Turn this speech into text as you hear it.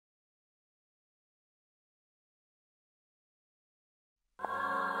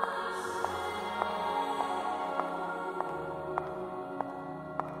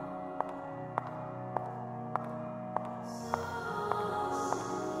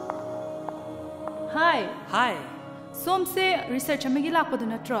Hi. Hi. Som se research amagi lakpadu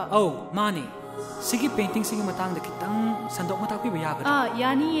natro. Oh, mani. Sigi painting sigi matang da kitang sandok matak pi baya ga.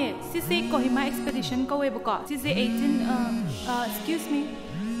 Yani ye. Sisi Kohima expedition ko webo ka. Sisi 18 excuse me.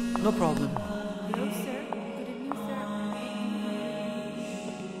 No problem. Hello sir. Good evening sir.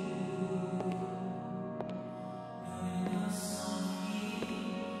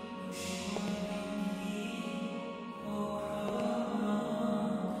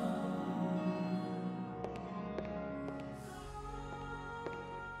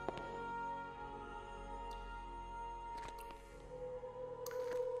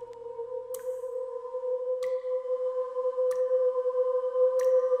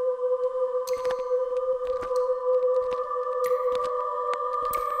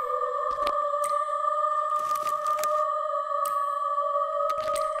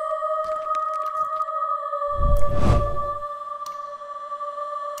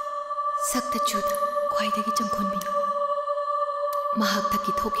 Sakta chuda khwaidagi changkhon binu mahak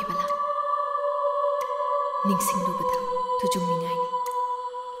thaki thoki bala ningsing lubada tujung ningai ni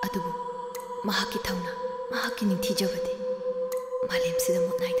adubu mahak ki thauna mahak ki ningthi jabadi malem sida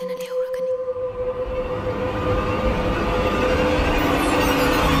mutnai dana lehorakani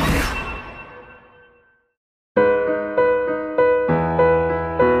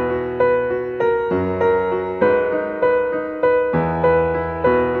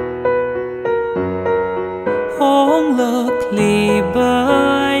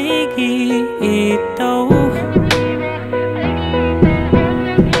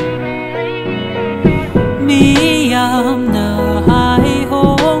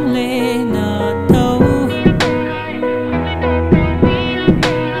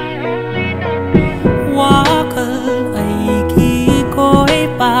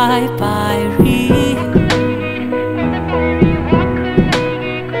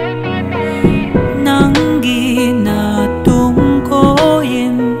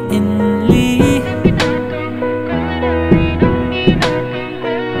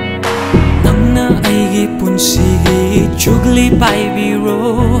Chugli pai biro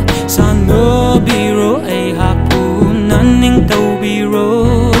sano biro ai hapu naning tau biro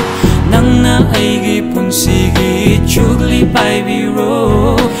nangna aigi punsigi chugli pai biro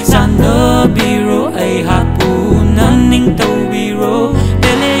sano biro ai hapu naning tau biro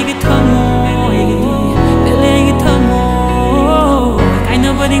Pelle Eigi Thamoi kaina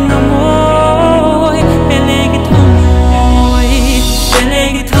bading namoi Pelle Eigi Thamoi Pelle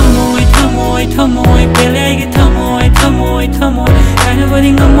Eigi Thamoi kaina bading namoi Pelle Eigi Thamoi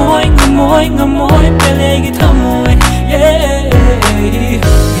Pelle Eigi Thamoi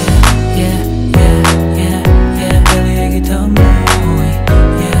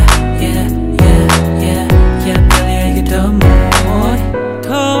Pelle Eigi Thamoi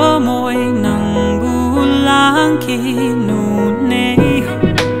Thamoi nang bulang ki nu nei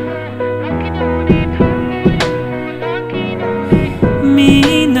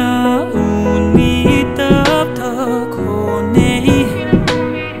mina uni tap tha ko nei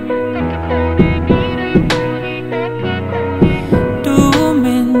tu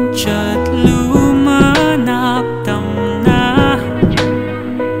min chat lu manap tam na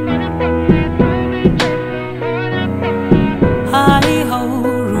ai ho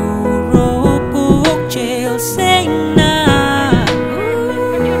ru ro puk chel sing na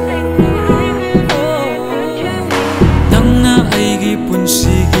nangna aigi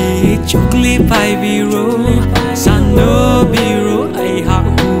punsigi chukli pai biro sando biro ai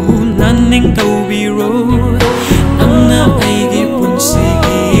haku naning tau biro nangna aigi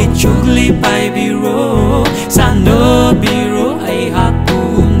punsigi chukli pai biro sando biro ai haku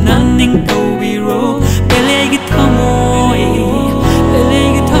naning tau biro Pelle Eigi Thamoi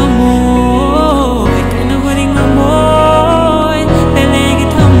kaina bading namoi Pelle Eigi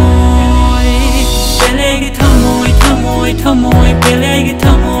Thamoi Pelle Eigi Thamoi Pelle Eigi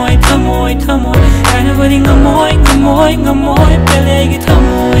Thamoi kaina bading namoi Pelle Eigi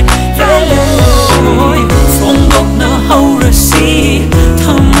Thamoi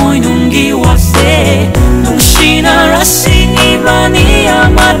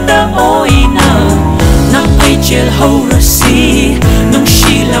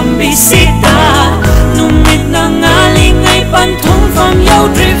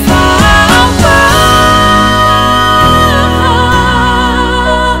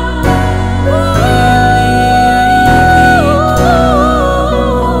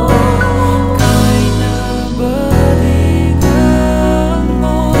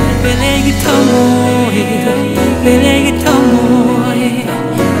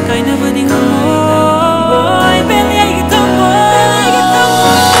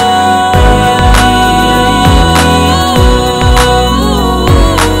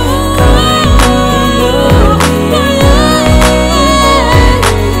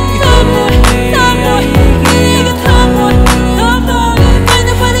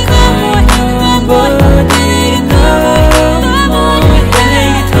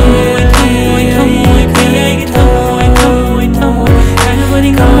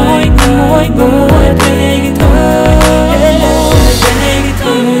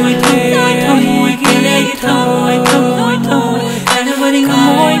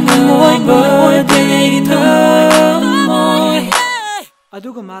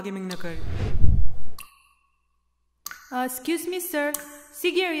Excuse me, sir.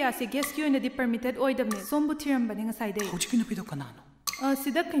 Sigi area se guest you in the permitted oidamne. Sombu thiram bani ngasai dai. Hojiki nupido kanano?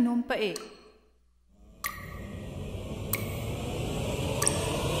 Sida kainom pa e.